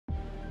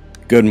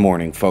Good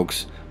morning,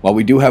 folks. While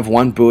we do have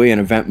one buoy in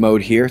event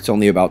mode here, it's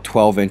only about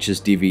 12 inches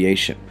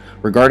deviation.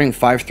 Regarding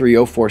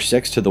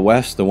 53046 to the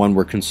west, the one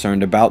we're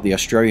concerned about, the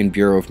Australian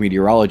Bureau of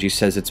Meteorology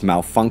says it's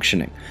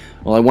malfunctioning.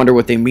 Well, I wonder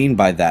what they mean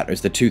by that.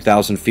 Is the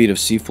 2,000 feet of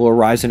seafloor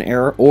rise an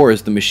error, or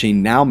is the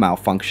machine now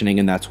malfunctioning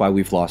and that's why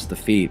we've lost the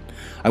feed?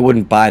 I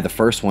wouldn't buy the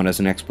first one as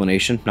an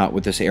explanation, not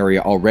with this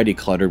area already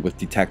cluttered with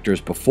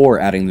detectors before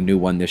adding the new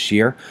one this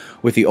year,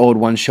 with the old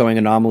one showing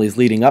anomalies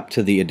leading up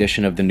to the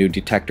addition of the new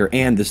detector,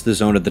 and this is the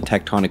zone of the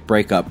tectonic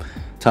breakup.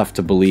 Tough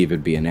to believe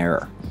it'd be an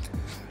error.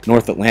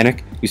 North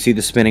Atlantic, you see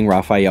the spinning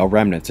Raphael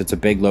remnants. It's a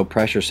big low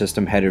pressure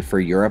system headed for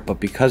Europe, but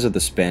because of the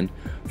spin,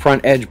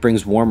 front edge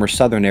brings warmer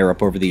southern air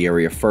up over the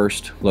area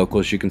first.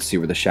 Locals, you can see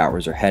where the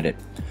showers are headed.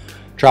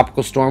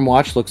 Tropical storm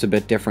watch looks a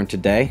bit different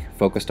today,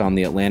 focused on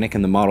the Atlantic,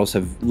 and the models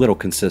have little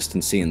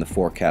consistency in the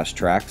forecast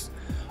tracks.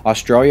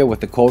 Australia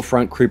with the cold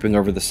front creeping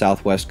over the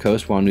southwest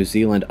coast, while New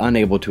Zealand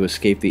unable to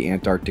escape the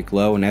Antarctic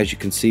low, and as you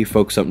can see,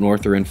 folks up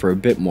north are in for a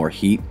bit more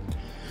heat.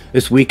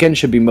 This weekend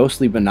should be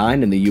mostly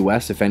benign in the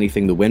U.S. If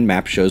anything, the wind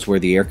map shows where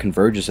the air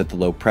converges at the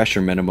low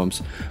pressure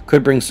minimums.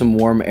 Could bring some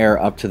warm air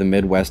up to the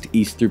Midwest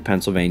east through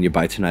Pennsylvania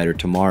by tonight or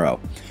tomorrow.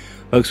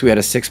 Folks, we had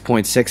a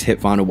 6.6 hit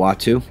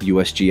Vanuatu,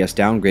 USGS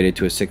downgraded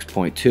to a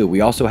 6.2.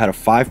 We also had a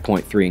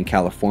 5.3 in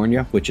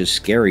California, which is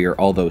scarier,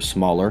 although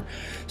smaller.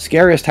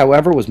 Scariest,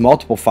 however, was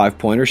multiple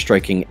 5-pointers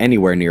striking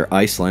anywhere near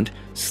Iceland.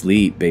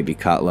 Sleep, baby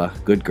Katla,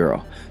 good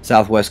girl.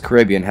 Southwest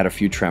Caribbean had a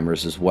few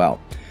tremors as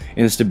well.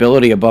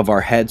 Instability above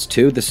our heads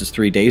too. This is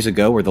 3 days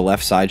ago, where the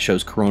left side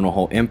shows coronal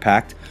hole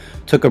impact.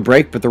 Took a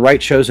break, but the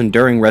right shows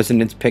enduring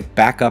resonance picked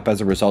back up as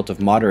a result of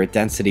moderate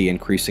density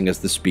increasing as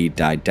the speed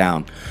died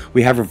down.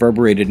 We have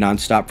reverberated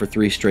nonstop for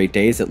 3 straight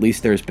days. At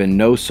least there's been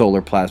no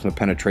solar plasma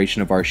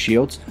penetration of our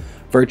shields,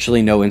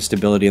 virtually no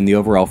instability in the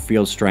overall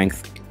field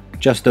strength,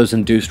 just those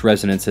induced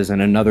resonances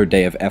and another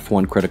day of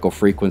F1 critical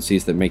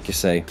frequencies that make you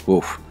say,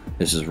 "Oof,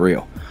 this is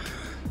real."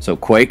 So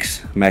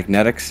quakes,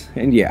 magnetics,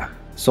 and yeah,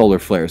 solar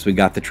flares. We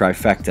got the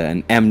trifecta.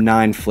 An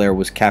M9 flare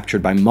was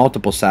captured by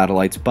multiple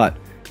satellites, but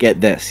get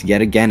this, yet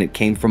again it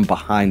came from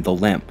behind the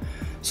limb.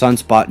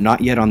 Sunspot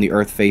not yet on the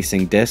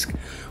Earth-facing disk.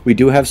 We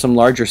do have some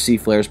larger C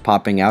flares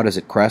popping out as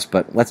it crests,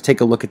 but let's take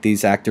a look at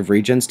these active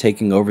regions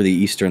taking over the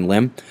eastern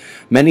limb.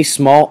 Many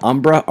small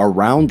umbra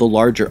around the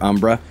larger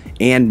umbra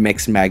and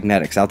mixed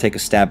magnetics. I'll take a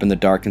stab in the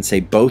dark and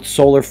say both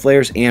solar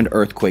flares and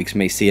earthquakes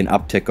may see an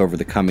uptick over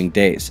the coming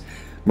days.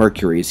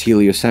 Mercury is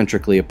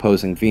heliocentrically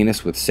opposing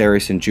Venus, with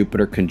Ceres and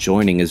Jupiter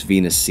conjoining as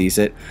Venus sees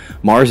it.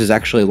 Mars is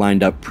actually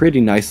lined up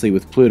pretty nicely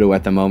with Pluto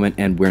at the moment,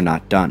 and we're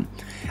not done.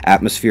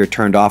 Atmosphere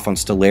turned off on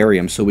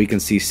Stellarium, so we can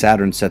see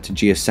Saturn set to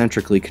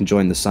geocentrically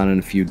conjoin the Sun in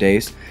a few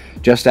days.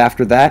 Just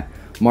after that,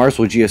 Mars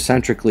will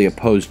geocentrically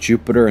oppose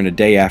Jupiter, and a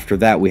day after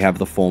that we have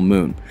the full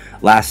moon.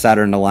 Last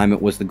Saturn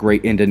alignment was the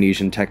Great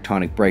Indonesian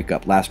Tectonic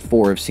Breakup. Last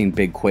 4 have seen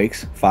big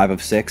quakes, 5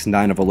 of 6,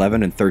 9 of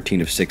 11, and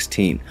 13 of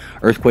 16.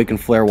 Earthquake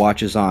and flare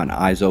watch is on,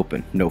 eyes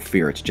open, no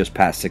fear, it's just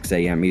past 6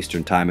 a.m.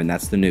 Eastern Time, and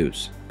that's the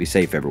news. Be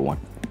safe, everyone.